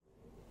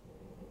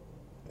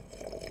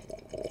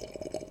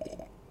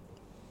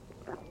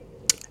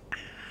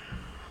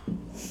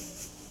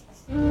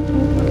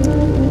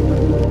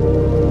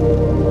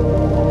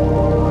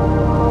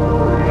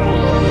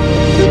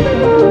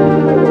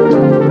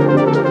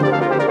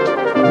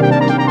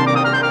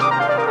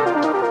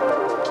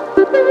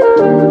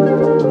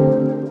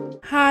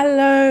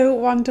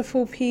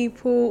wonderful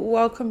people.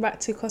 Welcome back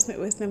to Cosmic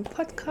Wisdom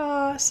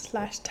Podcast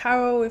 /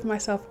 Tarot with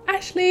myself,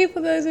 Ashley. For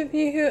those of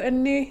you who are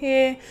new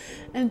here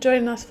and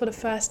joining us for the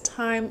first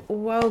time,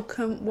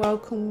 welcome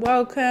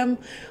to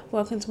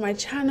my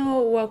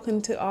channel. Welcome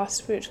to our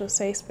spiritual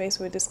safe space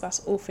where we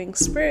discuss all things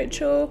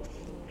spiritual.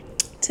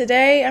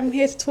 Today I'm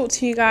here to talk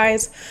to you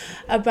guys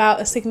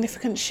about a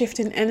significant shift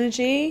in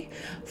energy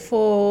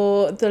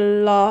for the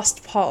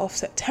last part of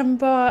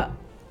September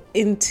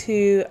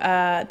into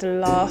the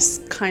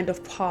last kind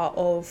of part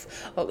of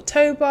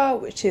October,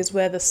 which is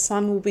where the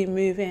sun will be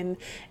moving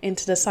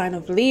into the sign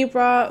of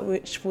Libra,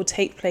 which will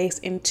take place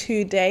in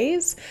 2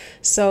 days.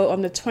 So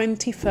on the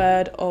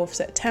 23rd of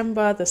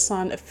September, the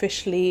sun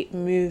officially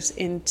moves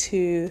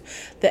into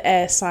the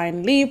air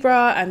sign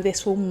Libra, and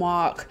this will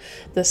mark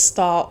the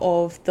start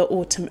of the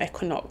autumn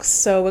equinox.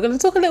 So we're going to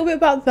talk a little bit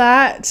about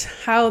that,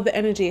 how the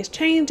energy is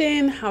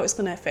changing, how it's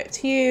going to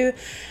affect you,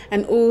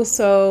 and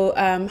also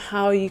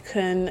how you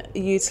can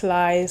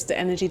utilize the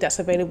energy that's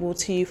available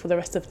to you for the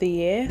rest of the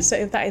year. So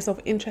if that is of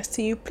interest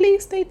to you,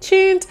 please stay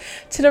tuned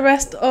to the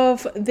rest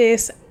of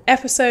this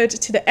episode,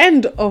 to the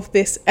end of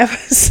this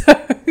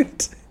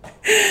episode.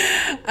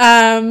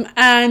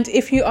 And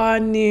if you are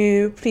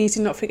new, please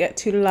do not forget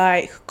to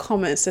like,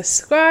 comment,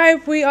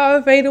 subscribe. We are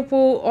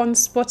available on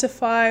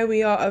Spotify,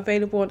 we are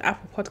available on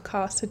Apple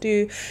Podcasts, so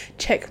do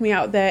check me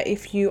out there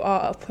if you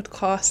are a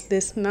podcast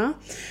listener.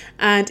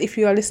 And if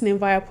you are listening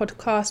via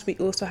podcast, we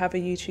also have a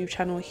YouTube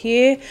channel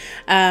here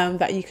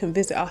that you can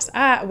visit us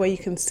at, where you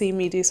can see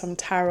me do some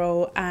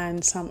tarot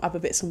and some other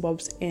bits and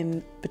bobs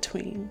in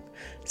between.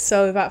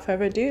 So without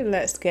further ado,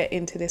 let's get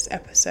into this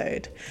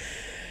episode.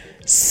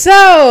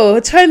 So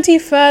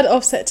 23rd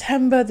of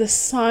September, the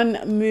sun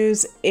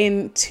moves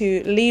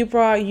into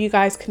Libra. You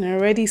guys can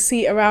already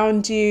see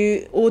around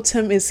you,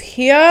 autumn is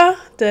here,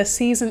 the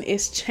season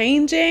is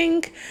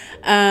changing,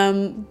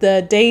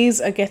 the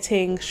days are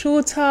getting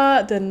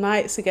shorter, the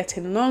nights are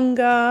getting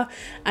longer,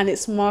 and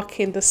it's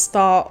marking the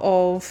start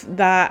of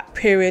that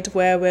period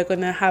where we're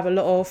going to have a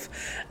lot of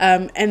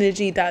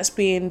energy that's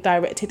being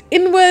directed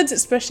inwards,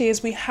 especially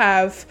as we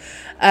have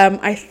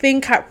I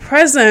think at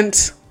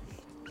present,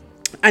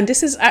 and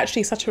this is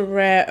actually such a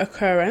rare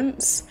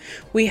occurrence,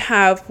 we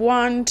have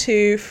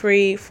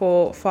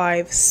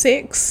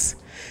 6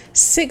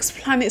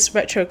 planets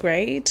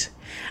retrograde,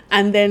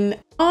 and then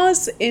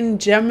Mars in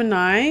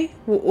Gemini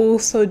will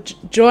also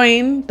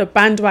join the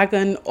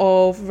bandwagon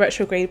of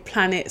retrograde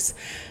planets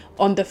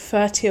on the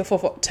 30th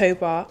of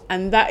October,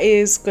 and that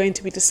is going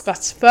to be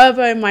discussed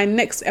further in my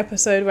next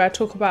episode where I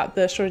talk about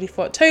the astrology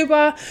for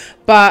October.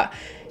 But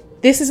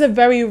this is a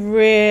very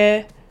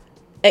rare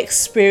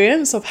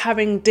experience of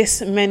having this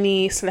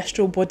many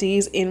celestial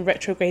bodies in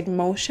retrograde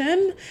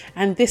motion,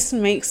 and this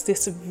makes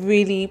this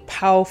really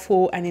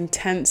powerful and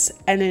intense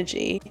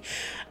energy.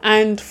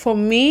 And for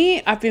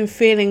me, I've been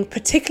feeling,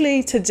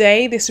 particularly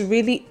today, this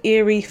really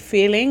eerie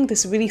feeling,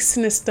 this really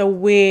sinister,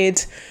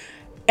 weird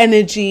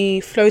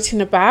energy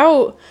floating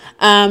about,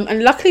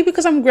 and luckily,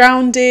 because I'm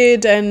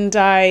grounded and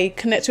I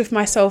connect with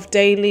myself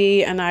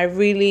daily and I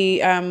really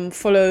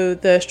follow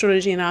the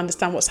astrology and I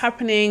understand what's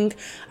happening,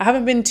 I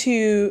haven't been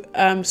too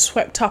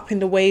swept up in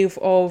the wave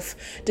of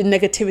the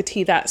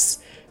negativity that's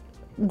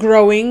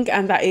growing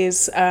and that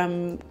is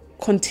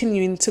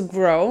continuing to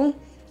grow.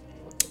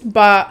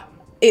 But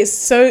it's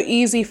so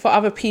easy for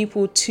other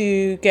people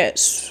to get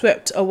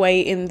swept away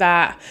in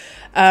that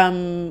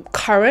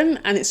current,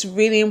 and it's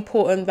really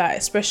important that,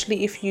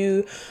 especially if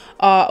you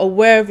are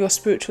aware of your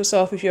spiritual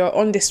self, if you're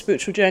on this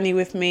spiritual journey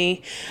with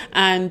me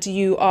and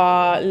you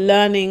are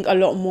learning a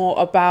lot more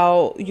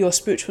about your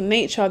spiritual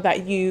nature,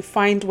 that you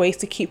find ways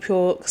to keep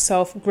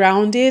yourself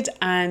grounded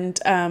and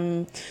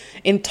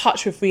in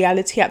touch with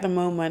reality at the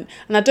moment.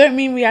 And I don't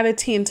mean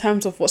reality in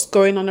terms of what's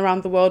going on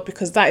around the world,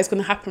 because that is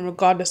going to happen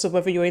regardless of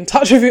whether you're in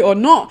touch with it or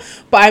not,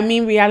 but I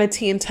mean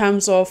reality in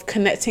terms of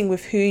connecting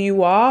with who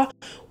you are,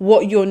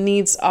 what your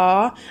needs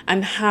are,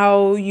 and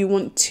how you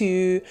want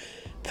to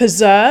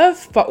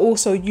preserve but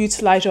also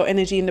utilize your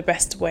energy in the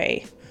best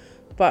way.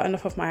 But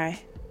enough of my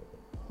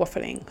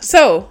waffling.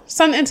 So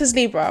sun enters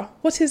Libra.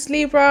 What is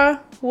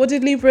Libra? What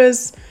did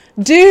Libras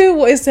do?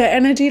 What is their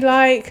energy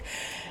like?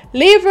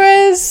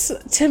 Libras,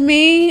 to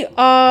me,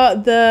 are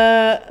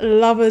the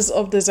lovers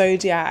of the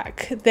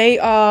zodiac. They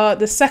are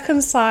the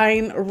second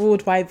sign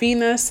ruled by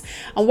Venus,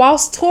 and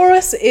whilst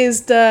Taurus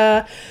is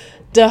the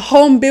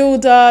home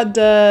builder,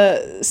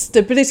 the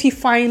stability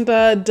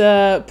finder,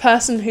 the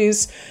person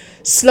who's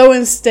slow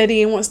and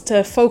steady and wants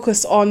to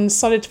focus on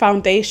solid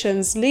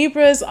foundations,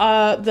 Libras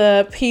are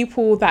the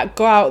people that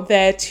go out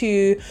there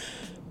to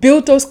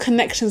build those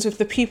connections with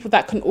the people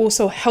that can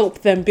also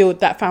help them build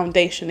that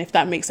foundation, if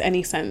that makes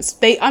any sense.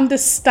 They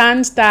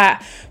understand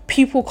that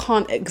people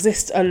can't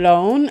exist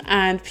alone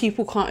and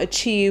people can't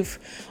achieve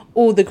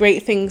all the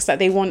great things that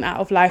they want out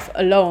of life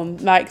alone.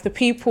 Like the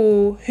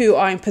people who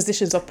are in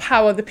positions of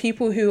power, the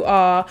people who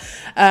are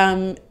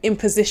in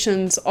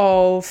positions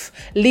of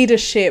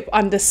leadership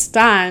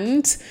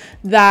understand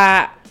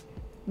that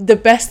the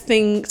best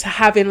thing to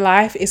have in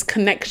life is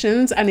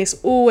connections, and it's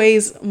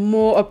always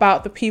more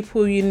about the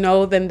people you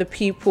know than the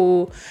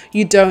people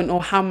you don't,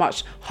 or how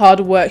much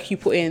hard work you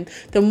put in.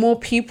 The more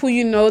people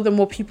you know, the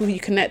more people you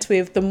connect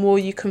with, the more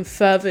you can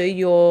further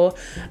your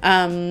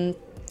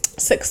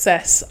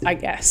success, I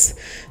guess.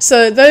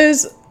 So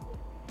those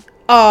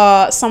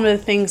are some of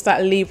the things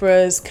that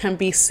Libras can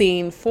be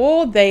seen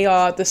for. They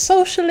are the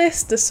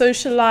socialist, the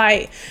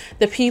socialite,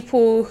 the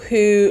people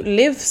who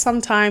live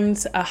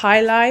sometimes a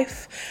high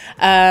life,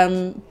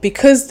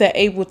 because they're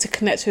able to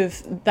connect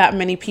with that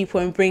many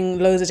people and bring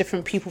loads of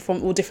different people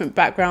from all different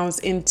backgrounds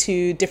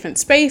into different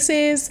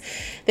spaces.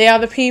 They are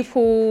the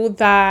people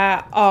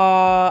that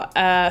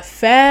are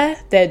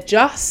fair, they're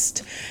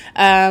just,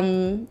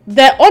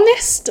 they're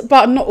honest,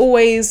 but not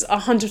always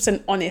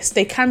 100% honest.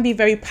 They can be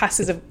very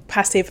passive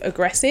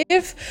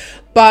aggressive,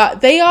 but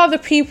they are the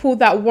people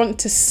that want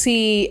to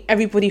see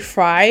everybody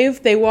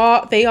thrive. They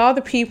are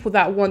the people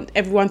that want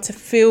everyone to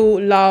feel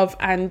love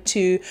and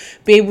to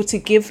be able to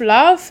give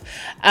love,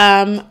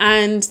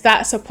 and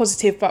that's a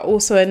positive but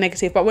also a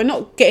negative. But we're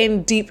not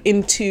getting deep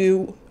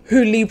into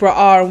who Libra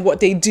are and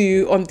what they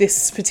do on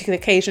this particular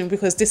occasion,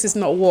 because this is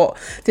not what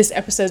this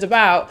episode is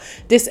about.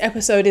 This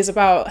episode is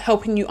about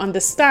helping you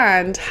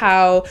understand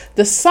how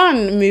the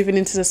sun moving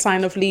into the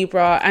sign of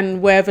Libra,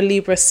 and wherever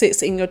Libra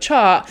sits in your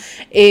chart,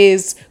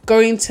 is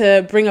going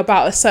to bring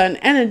about a certain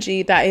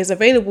energy that is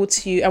available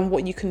to you and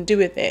what you can do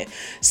with it.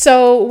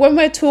 So when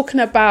we're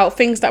talking about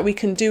things that we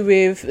can do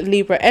with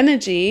Libra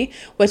energy,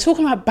 we're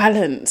talking about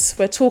balance,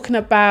 we're talking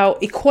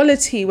about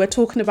equality, we're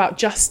talking about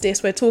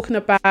justice, we're talking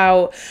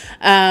about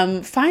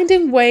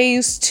finding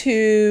ways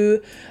to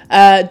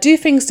do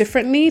things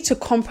differently, to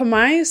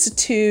compromise,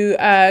 to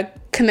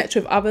connect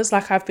with others,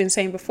 like I've been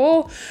saying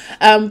before,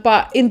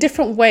 but in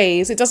different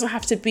ways. It doesn't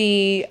have to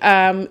be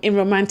in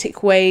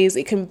romantic ways.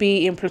 It can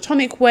be in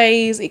platonic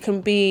ways. It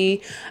can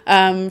be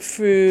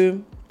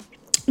through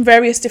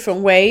various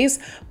different ways,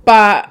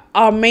 but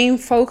our main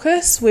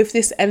focus with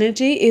this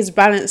energy is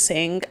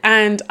balancing.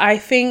 And I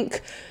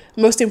think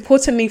most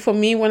importantly for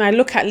me, when I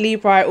look at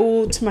Libra, I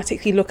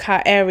automatically look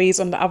at Aries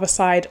on the other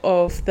side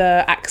of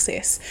the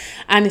axis,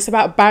 and it's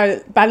about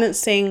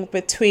balancing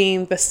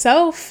between the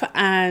self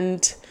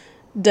and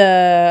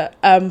the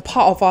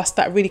part of us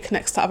that really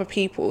connects to other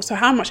people. So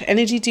how much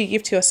energy do you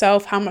give to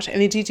yourself? How much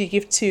energy do you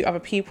give to other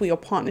people, your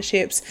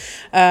partnerships?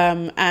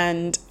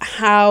 And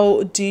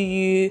how do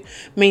you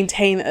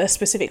maintain a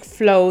specific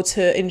flow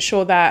to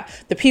ensure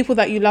that the people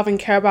that you love and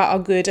care about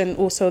are good, and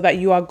also that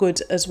you are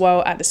good as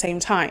well at the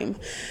same time?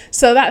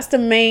 So that's the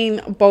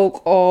main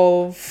bulk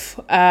of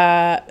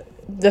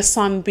the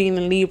sun being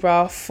in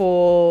Libra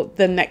for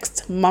the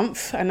next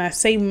month. And I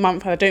say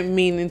month, I don't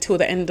mean until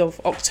the end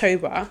of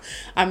October.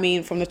 I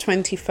mean from the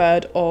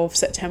 23rd of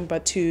September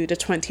to the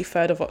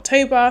 23rd of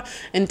October,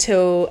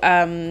 until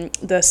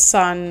the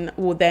sun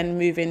will then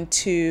move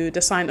into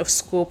the sign of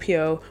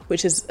Scorpio,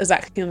 which is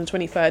exactly on the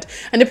 23rd.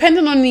 And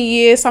depending on the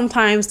year,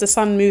 sometimes the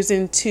sun moves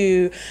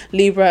into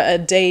Libra a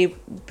day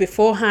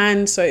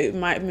beforehand, so it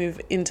might move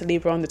into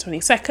Libra on the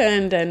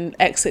 22nd and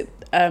exit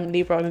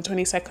Libra on the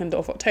 22nd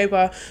of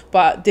October,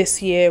 but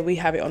this year we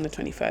have it on the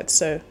 23rd.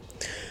 So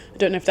I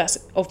don't know if that's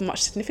of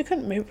much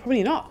significance, maybe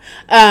probably not.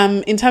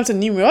 In terms of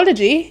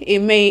numerology, it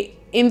may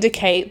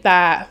indicate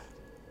that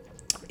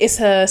it's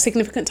a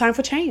significant time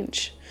for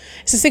change.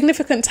 It's a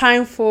significant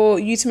time for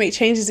you to make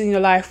changes in your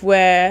life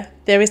where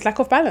there is lack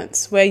of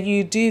balance, where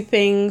you do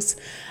things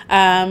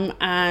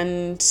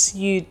and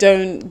you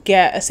don't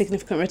get a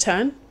significant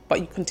return, but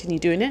you continue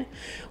doing it,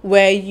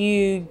 where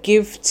you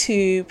give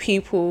to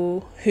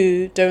people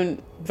who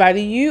don't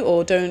value you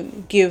or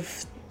don't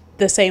give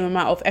the same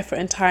amount of effort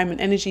and time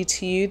and energy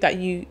to you that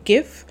you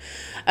give,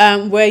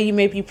 where you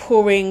may be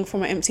pouring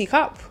from an empty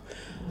cup.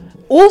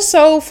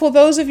 Also, for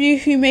those of you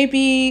who may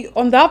be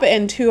on the other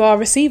end, who are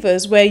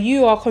receivers, where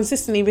you are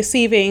consistently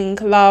receiving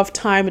love,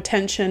 time,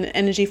 attention,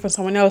 energy from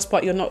someone else,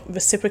 but you're not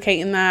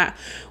reciprocating that,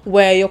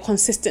 where you're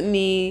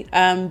consistently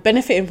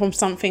benefiting from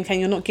something and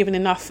you're not giving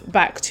enough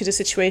back to the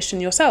situation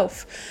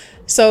yourself.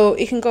 So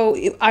it can go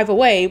either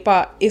way,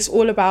 but it's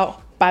all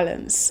about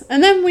balance.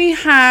 And then we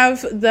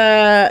have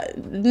the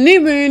new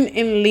moon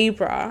in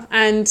Libra,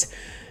 and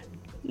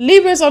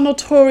Libras are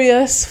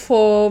notorious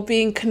for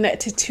being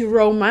connected to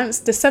romance.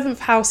 The 7th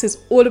house is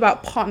all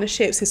about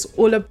partnerships. It's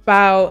all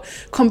about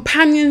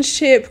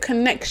companionship,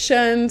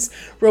 connections,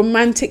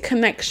 romantic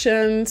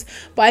connections.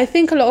 But I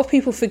think a lot of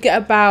people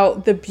forget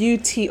about the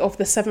beauty of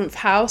the 7th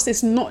house.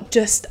 It's not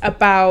just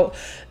about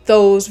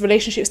those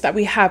relationships that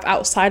we have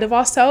outside of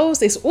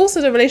ourselves. It's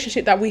also the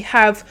relationship that we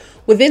have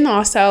within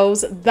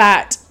ourselves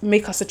that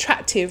make us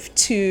attractive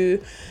to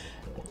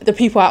the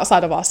people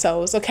outside of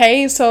ourselves.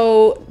 Okay,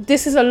 so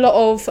this is a lot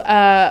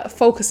of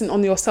focusing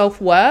on your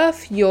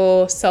self-worth,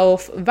 your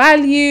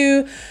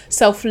self-value,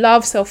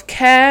 self-love,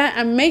 self-care,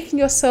 and making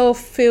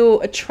yourself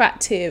feel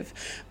attractive,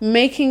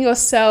 making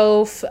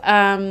yourself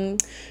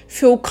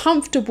feel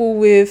comfortable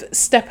with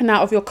stepping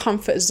out of your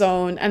comfort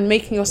zone and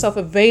making yourself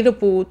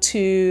available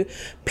to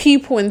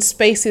people and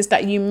spaces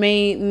that you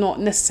may not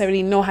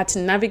necessarily know how to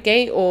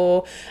navigate,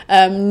 or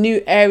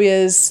new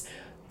areas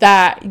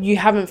that you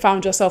haven't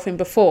found yourself in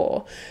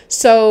before.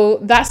 So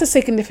that's a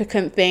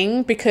significant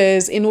thing,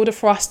 because in order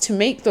for us to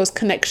make those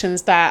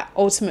connections that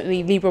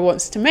ultimately Libra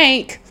wants to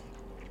make,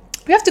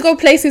 we have to go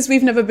places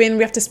we've never been.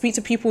 We have to speak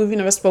to people we've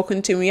never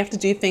spoken to. And we have to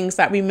do things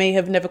that we may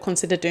have never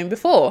considered doing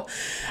before.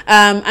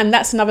 And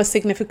that's another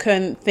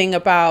significant thing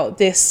about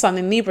this Sun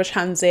in Libra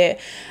transit.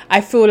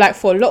 I feel like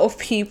for a lot of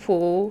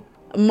people,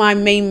 my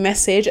main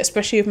message,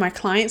 especially with my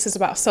clients, is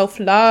about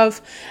self-love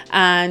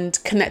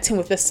and connecting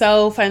with the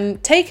self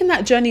and taking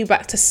that journey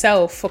back to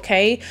self,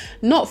 okay?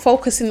 Not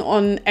focusing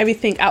on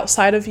everything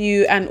outside of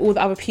you and all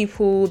the other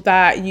people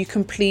that you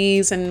can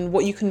please and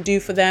what you can do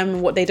for them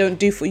and what they don't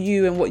do for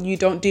you and what you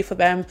don't do for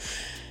them.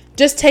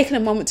 Just taking a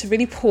moment to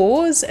really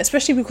pause,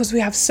 especially because we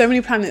have so many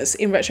planets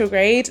in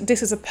retrograde.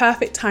 This is a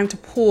perfect time to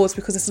pause,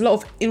 because there's a lot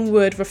of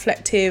inward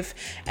reflective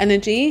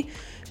energy.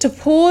 To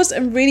pause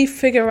and really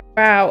figure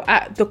out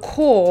at the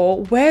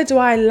core, where do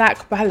I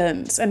lack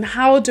balance and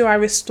how do I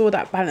restore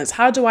that balance?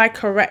 How do I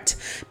correct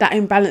that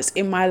imbalance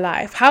in my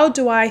life? How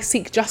do I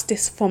seek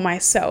justice for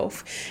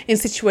myself in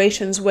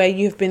situations where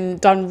you've been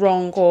done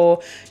wrong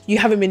or you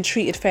haven't been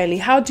treated fairly?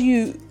 How do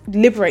you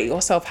liberate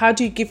yourself? How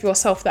do you give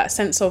yourself that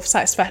sense of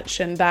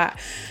satisfaction that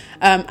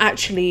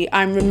actually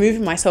I'm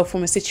removing myself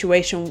from a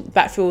situation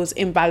that feels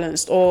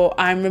imbalanced, or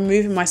I'm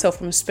removing myself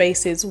from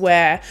spaces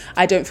where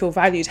I don't feel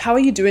valued? How are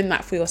you doing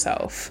that for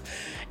yourself?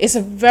 It's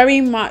a very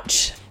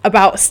much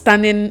about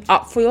standing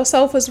up for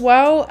yourself as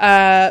well.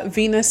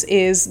 Venus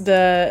is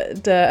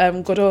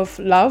the god of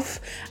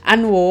love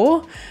and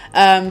war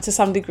to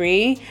some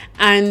degree.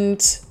 And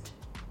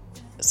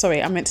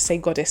sorry, I meant to say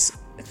goddess.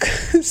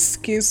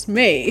 Excuse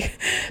me.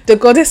 The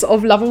goddess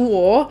of love and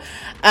war.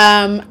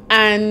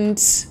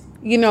 And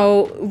you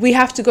know, we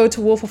have to go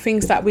to war for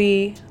things that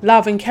we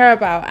love and care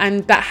about,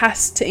 and that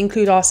has to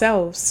include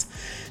ourselves.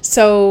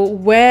 So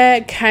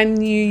where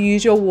can you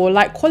use your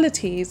warlike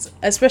qualities,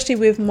 especially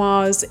with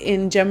Mars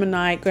in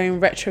Gemini going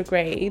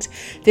retrograde?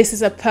 This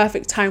is a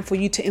perfect time for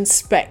you to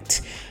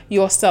inspect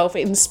yourself,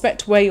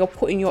 inspect where you're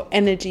putting your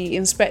energy,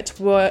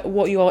 inspect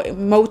what your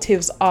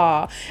motives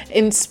are,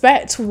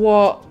 inspect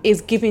what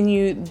is giving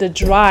you the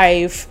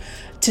drive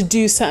to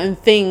do certain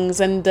things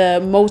and the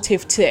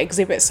motive to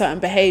exhibit certain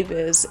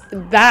behaviors.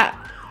 That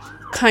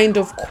kind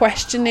of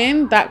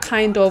questioning, that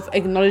kind of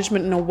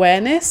acknowledgement and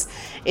awareness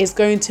is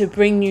going to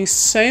bring you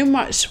so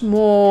much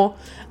more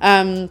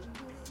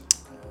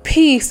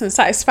peace and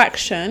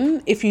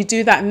satisfaction if you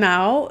do that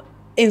now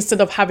instead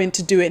of having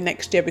to do it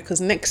next year, because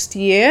next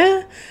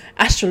year,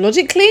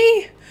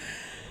 astrologically,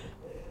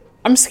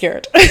 I'm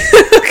scared.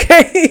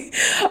 Okay,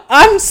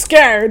 I'm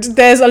scared.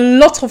 There's a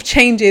lot of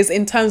changes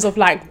in terms of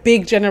like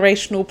big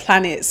generational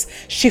planets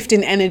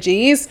shifting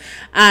energies,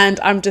 and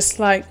I'm just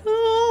like,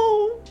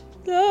 oh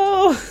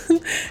no,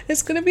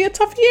 it's gonna be a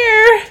tough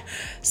year.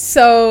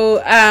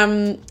 So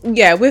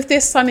yeah, with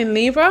this Sun in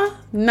Libra,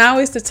 now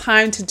is the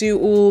time to do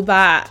all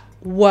that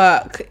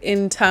work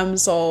in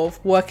terms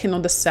of working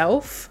on the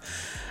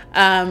self.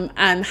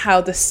 And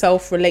how the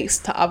self relates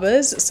to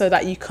others, so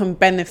that you can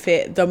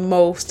benefit the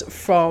most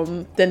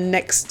from the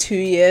next 2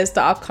 years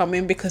that are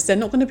coming, because they're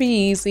not going to be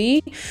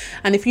easy.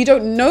 And if you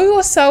don't know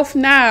yourself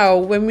now,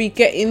 when we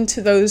get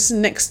into those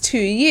next 2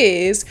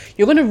 years,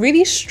 you're going to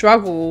really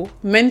struggle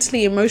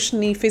mentally,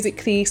 emotionally,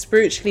 physically,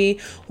 spiritually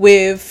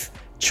with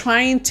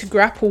trying to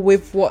grapple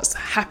with what's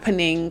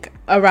happening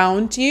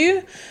around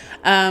you.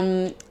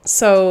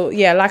 So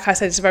yeah, like I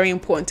said, it's very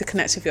important to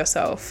connect with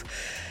yourself.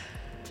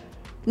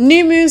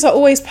 New moons are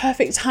always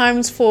perfect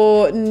times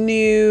for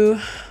new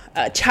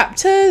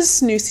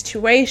chapters, new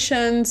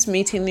situations,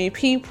 meeting new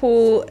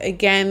people.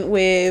 Again,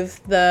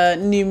 with the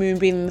new moon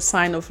being the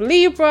sign of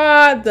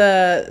Libra,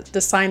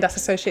 the sign that's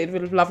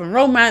associated with love and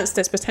romance,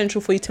 there's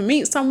potential for you to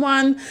meet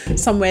someone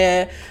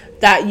somewhere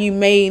that you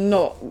may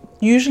not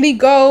usually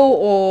go,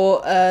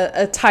 or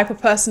a type of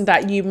person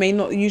that you may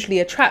not usually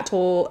attract,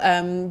 or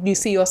you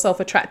see yourself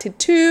attracted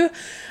to.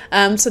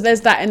 So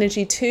there's that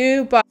energy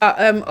too. But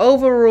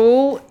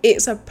overall,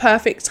 it's a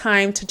perfect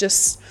time to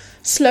just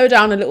slow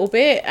down a little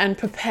bit and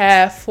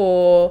prepare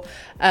for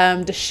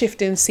the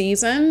shift in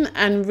season,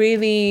 and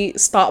really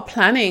start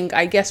planning,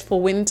 I guess,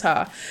 for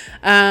winter.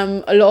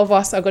 A lot of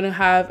us are going to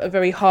have a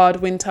very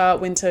hard winter.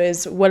 Winter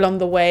is well on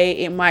the way.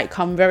 It might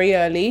come very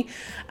early.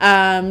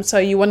 So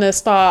you want to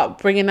start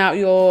bringing out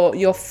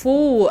your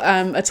full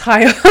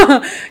attire.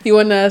 You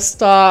want to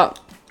start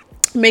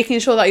making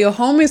sure that your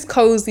home is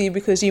cozy,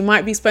 because you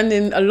might be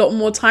spending a lot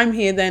more time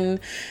here than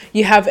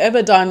you have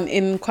ever done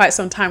in quite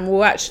some time.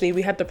 Well, actually,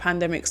 we had the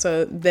pandemic,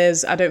 so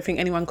I don't think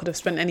anyone could have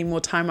spent any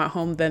more time at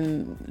home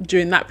than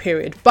during that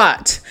period.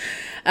 But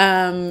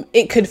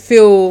it could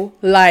feel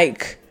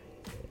like,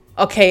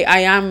 okay,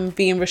 I am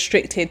being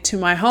restricted to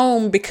my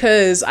home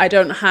because I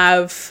don't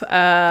have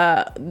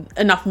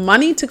enough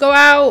money to go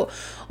out,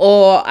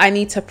 or I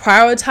need to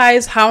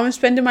prioritize how I'm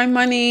spending my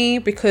money,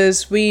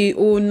 because we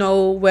all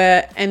know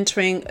we're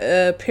entering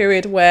a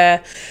period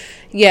where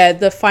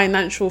the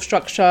financial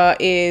structure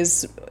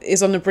is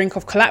on the brink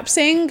of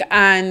collapsing,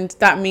 and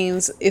that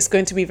means it's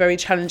going to be very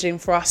challenging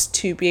for us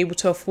to be able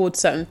to afford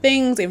certain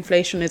things.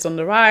 Inflation is on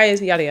the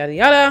rise, yada yada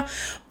yada.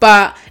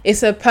 But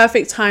it's a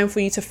perfect time for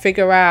you to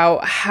figure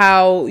out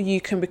how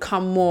you can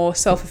become more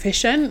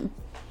self-efficient,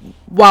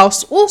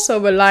 whilst also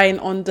relying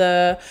on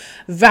the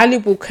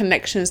valuable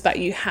connections that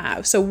you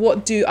have. So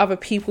what do other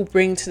people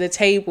bring to the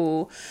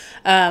table?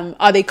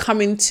 Are they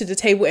coming to the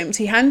table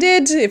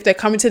empty-handed? If they're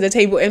coming to the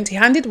table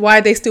empty-handed, why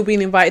are they still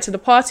being invited to the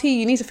party?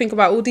 You need to think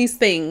about all these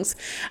things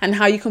and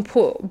how you can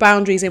put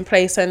boundaries in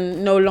place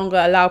and no longer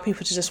allow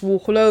people to just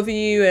walk all over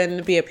you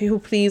and be a people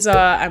pleaser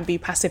and be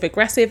passive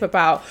aggressive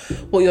about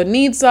what your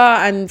needs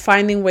are, and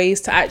finding ways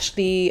to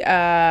actually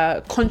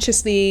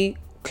consciously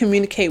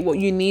communicate what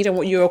you need and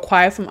what you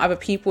require from other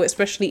people,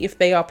 especially if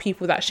they are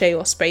people that share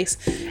your space,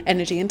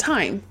 energy and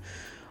time.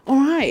 All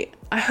right,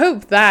 I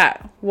hope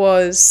that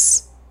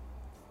was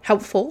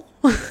helpful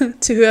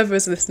to whoever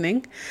is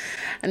listening.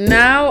 And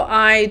now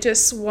I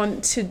just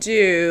want to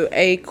do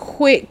a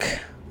quick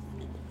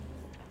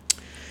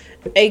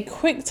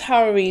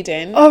tarot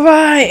reading. All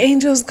right,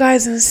 angels,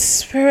 guides and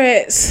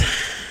spirits.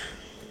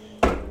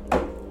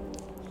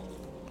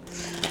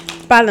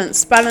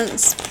 Balance,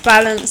 balance,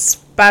 balance,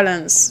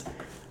 balance.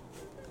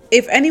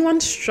 If anyone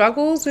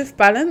struggles with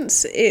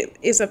balance, it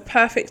is a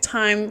perfect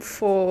time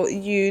for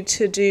you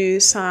to do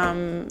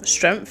some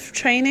strength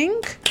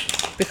training,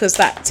 because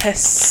that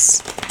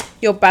tests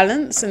your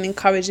balance and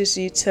encourages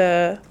you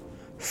to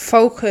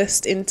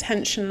focus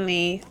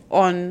intentionally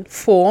on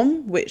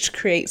form, which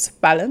creates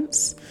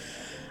balance.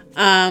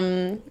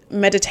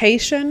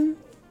 Meditation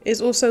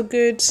is also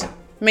good.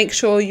 Make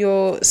sure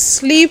you're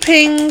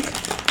sleeping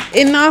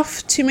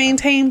enough to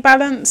maintain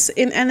balance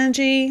in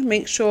energy.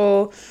 Make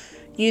sure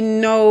you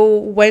know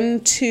when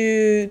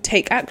to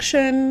take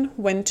action,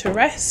 when to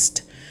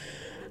rest,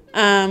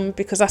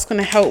 because that's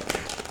going to help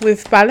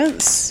with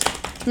balance.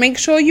 Make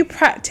sure you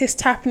practice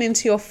tapping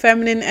into your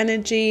feminine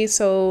energy,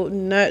 so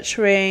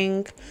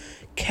nurturing,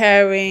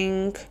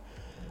 caring,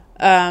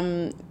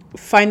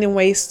 finding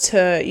ways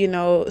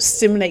to,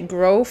 stimulate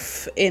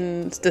growth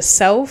in the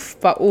self,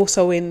 but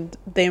also in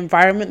the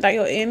environment that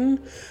you're in.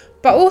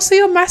 But also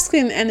your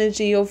masculine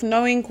energy of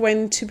knowing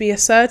when to be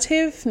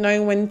assertive,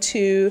 knowing when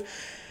to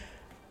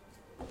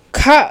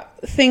cut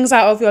things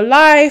out of your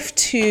life,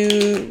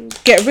 to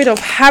get rid of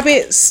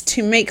habits,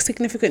 to make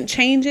significant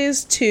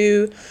changes,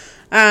 to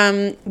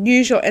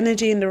use your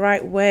energy in the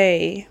right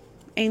way.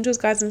 Angels,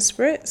 guides and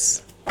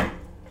spirits,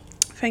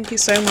 thank you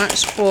so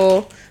much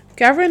for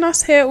gathering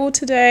us here all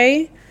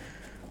today.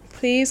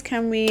 Please,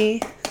 can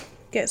we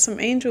get some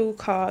angel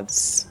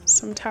cards,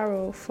 some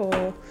tarot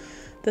for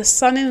the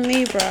Sun in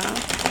Libra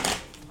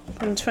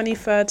from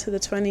 23rd to the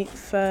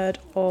 23rd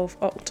of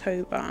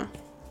October.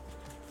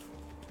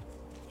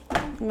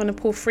 I'm going to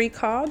pull 3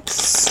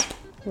 cards,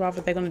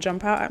 rather they're going to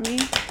jump out at me.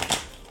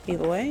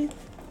 Either way.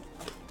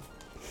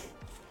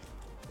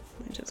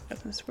 Let me just get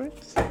some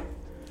spirits.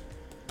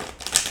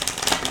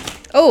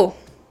 Oh,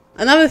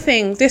 another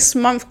thing, this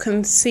month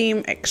can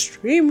seem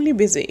extremely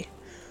busy.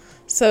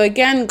 So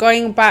again,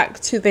 going back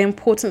to the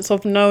importance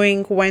of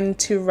knowing when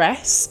to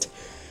rest,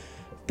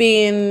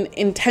 being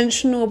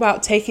intentional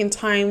about taking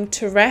time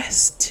to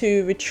rest,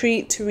 to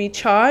retreat, to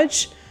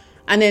recharge,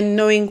 and then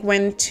knowing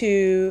when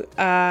to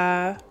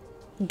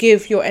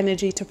give your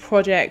energy to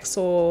projects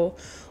or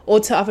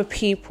to other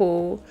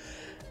people.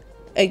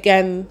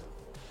 Again,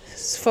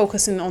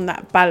 focusing on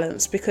that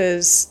balance,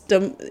 because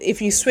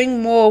if you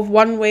swing more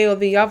one way or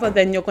the other,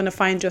 then you're going to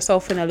find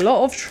yourself in a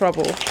lot of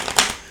trouble.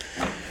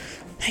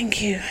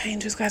 Thank you,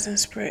 angels, guides and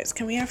spirits.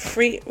 Can we have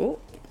 3? Oh.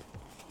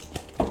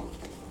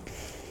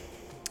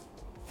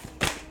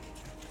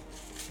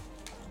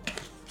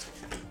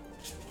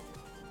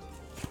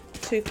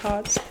 Two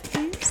cards,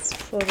 please,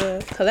 for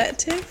the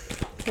collective,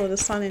 for the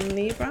Sun in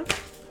Libra.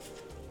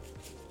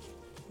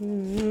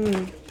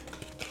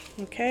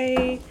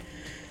 Okay.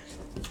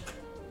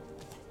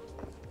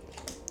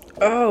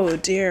 Oh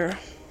dear.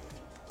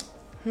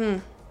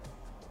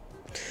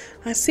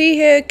 I see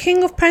here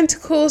King of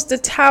Pentacles, the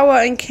Tower,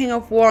 and King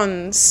of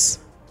Wands.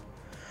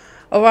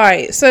 All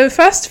right. So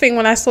first thing,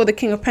 when I saw the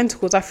King of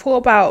Pentacles, I thought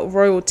about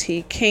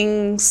royalty,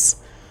 kings,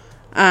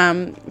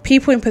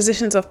 people in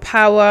positions of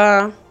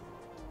power.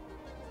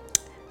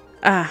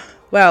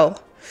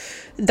 Well,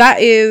 that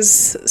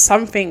is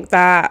something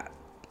that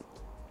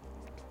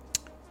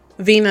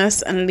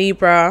Venus and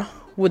Libra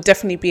would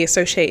definitely be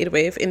associated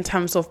with in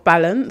terms of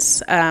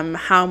balance.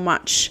 How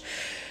much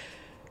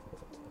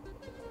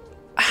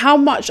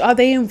are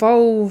they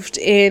involved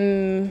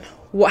in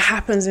what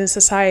happens in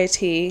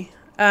society?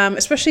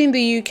 Especially in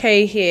the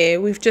UK here,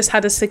 we've just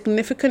had a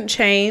significant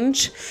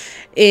change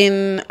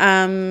in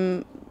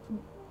the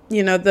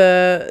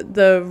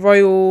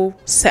royal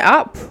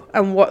setup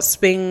and what's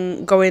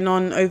been going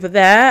on over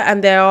there,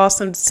 and there are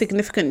some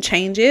significant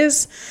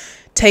changes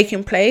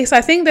taking place.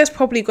 I think there's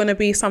probably going to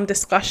be some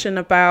discussion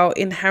about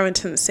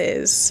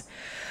inheritances.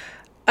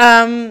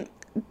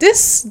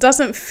 This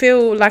doesn't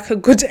feel like a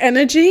good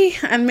energy,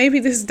 and maybe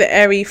this is the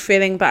airy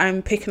feeling that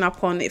I'm picking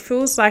up on. It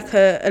feels like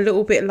a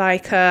little bit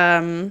like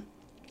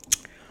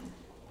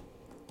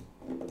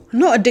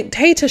not a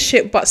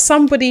dictatorship, but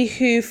somebody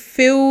who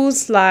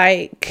feels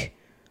like,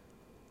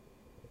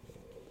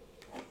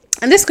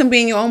 and this can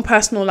be in your own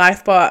personal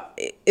life, but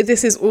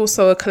this is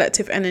also a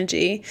collective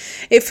energy.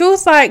 It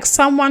feels like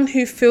someone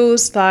who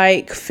feels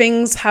like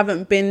things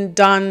haven't been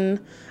done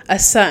a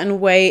certain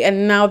way,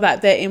 and now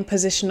that they're in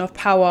position of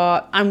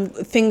power,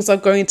 things are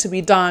going to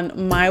be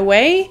done my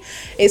way.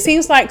 It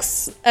seems like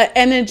an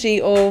energy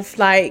of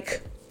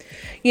like,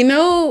 you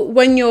know,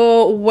 when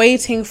you're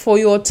waiting for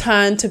your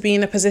turn to be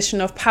in a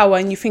position of power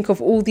and you think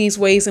of all these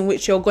ways in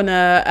which you're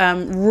gonna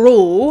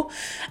rule,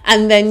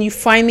 and then you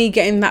finally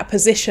get in that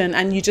position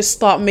and you just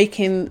start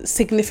making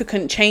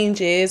significant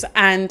changes,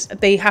 and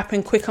they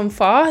happen quick and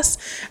fast.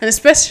 And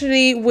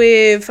especially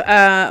with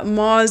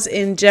Mars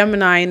in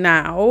Gemini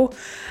now,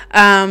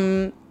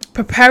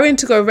 preparing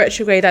to go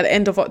retrograde at the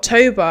end of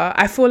October,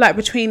 I feel like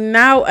between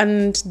now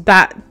and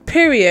that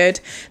period,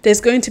 there's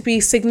going to be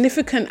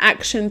significant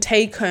action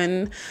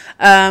taken,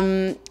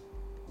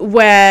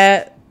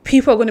 where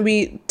people are going to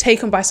be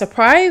taken by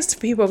surprise.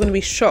 People are going to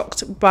be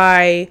shocked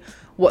by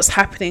what's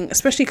happening,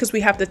 especially because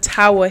we have the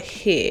Tower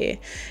here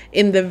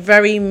in the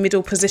very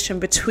middle position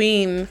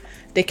between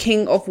the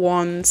King of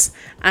Wands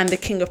and the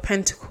King of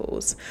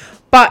Pentacles.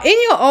 But in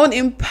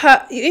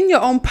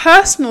your own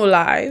personal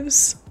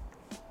lives,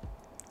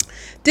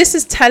 this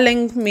is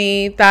telling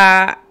me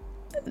that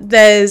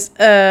there's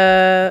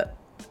a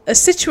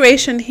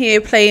situation here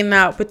playing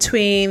out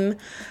between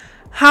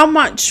how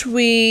much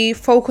we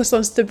focus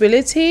on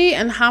stability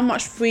and how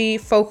much we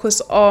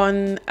focus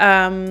on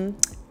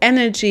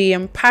energy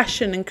and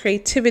passion and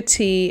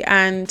creativity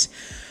and,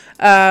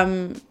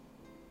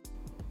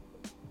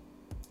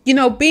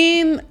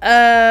 being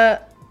a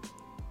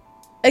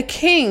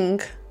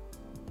king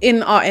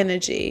in our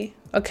energy,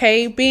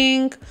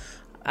 okay?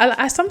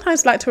 I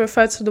sometimes like to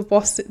refer to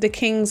the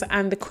kings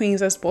and the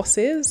queens as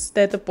bosses.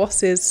 They're the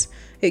bosses.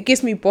 It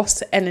gives me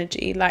boss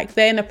energy. Like,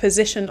 they're in a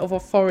position of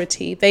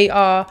authority. They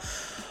are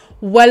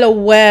well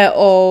aware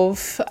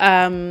of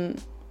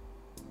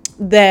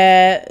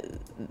their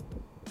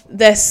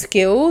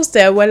skills.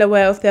 They're well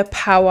aware of their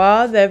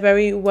power. They're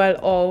very well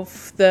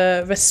of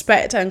the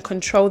respect and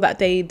control that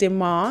they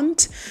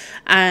demand.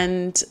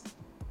 And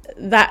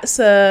that's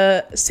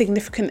a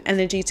significant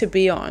energy to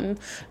be on.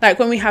 Like,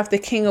 when we have the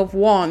King of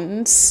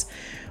Wands,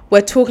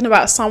 we're talking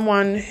about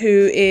someone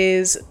who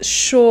is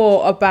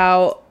sure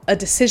about a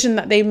decision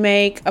that they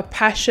make, a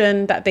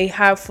passion that they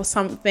have for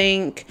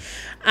something,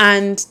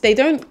 and they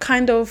don't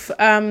kind of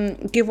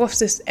give off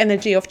this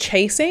energy of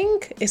chasing.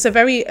 It's a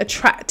very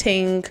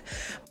attracting,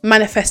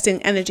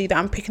 manifesting energy that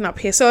I'm picking up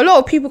here. So a lot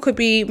of people could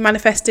be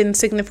manifesting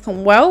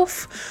significant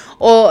wealth,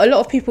 or a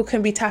lot of people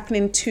can be tapping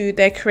into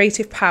their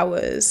creative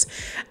powers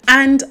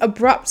and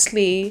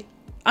abruptly,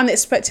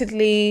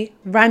 unexpectedly,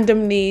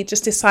 randomly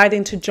just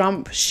deciding to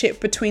jump ship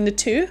between the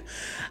two.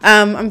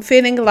 I'm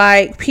feeling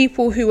like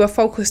people who are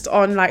focused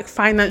on like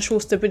financial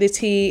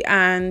stability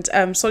and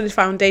solid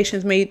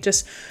foundations may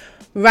just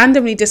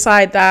randomly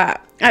decide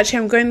that actually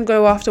I'm going to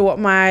go after what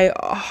my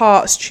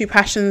heart's true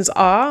passions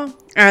are,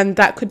 and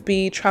that could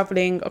be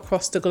traveling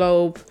across the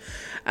globe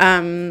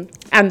and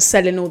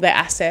selling all their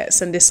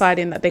assets and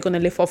deciding that they're going to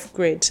live off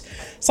grid,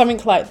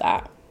 something like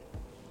that.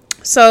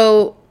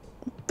 So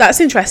that's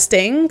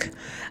interesting.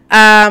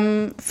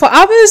 For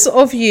others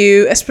of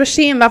you,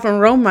 especially in love and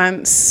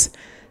romance,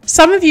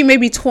 some of you may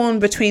be torn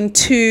between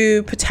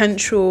two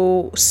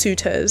potential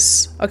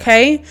suitors,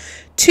 okay?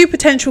 Two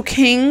potential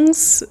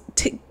kings,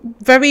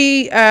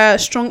 very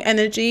strong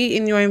energy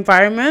in your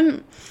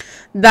environment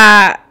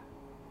that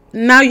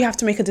now you have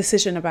to make a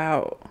decision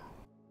about.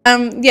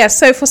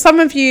 So for some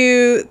of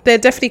you, there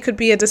definitely could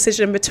be a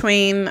decision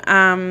between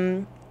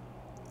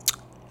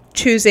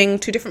choosing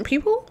two different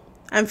people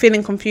and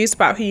feeling confused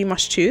about who you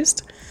must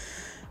choose.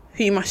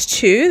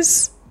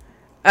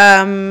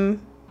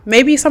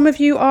 Maybe some of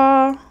you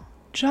are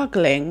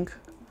juggling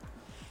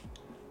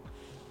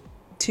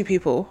two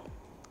people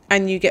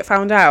and you get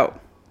found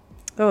out.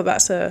 Oh,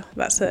 that's a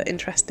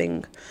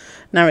interesting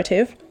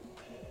narrative.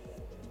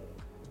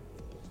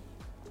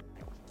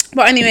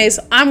 But anyways,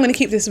 I'm going to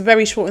keep this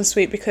very short and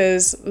sweet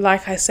because,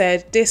 like I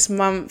said, this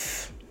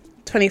month,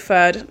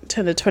 23rd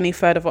to the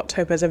 23rd of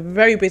October, is a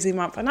very busy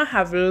month, and I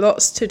have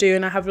lots to do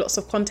and I have lots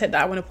of content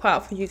that I want to put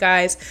out for you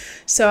guys.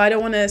 So I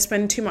don't want to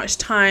spend too much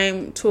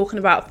time talking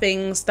about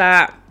things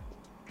that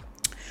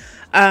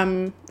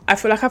I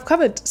feel like I've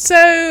covered. So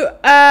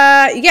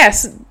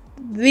yes,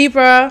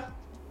 Libra,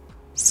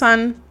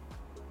 Sun,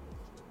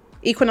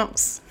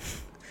 equinox,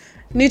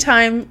 new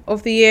time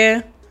of the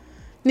year,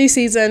 new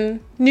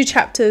season, new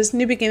chapters,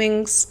 new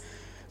beginnings,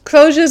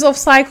 closures of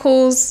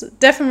cycles,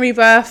 death and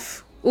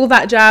rebirth, all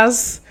that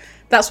jazz.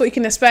 that's what you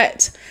can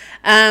expect.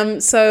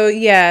 So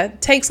yeah,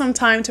 take some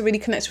time to really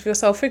connect with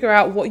yourself, figure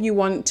out what you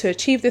want to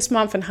achieve this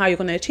month and how you're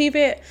going to achieve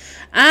it.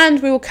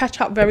 And we will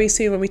catch up very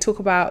soon when we talk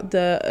about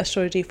the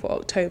astrology for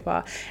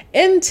October.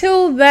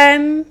 Until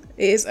then,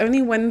 it is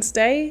only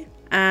Wednesday,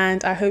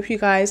 and I hope you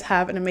guys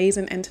have an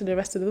amazing end to the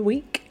rest of the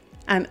week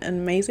and an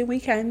amazing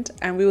weekend,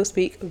 and we will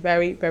speak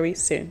very, very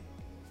soon.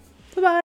 Bye bye.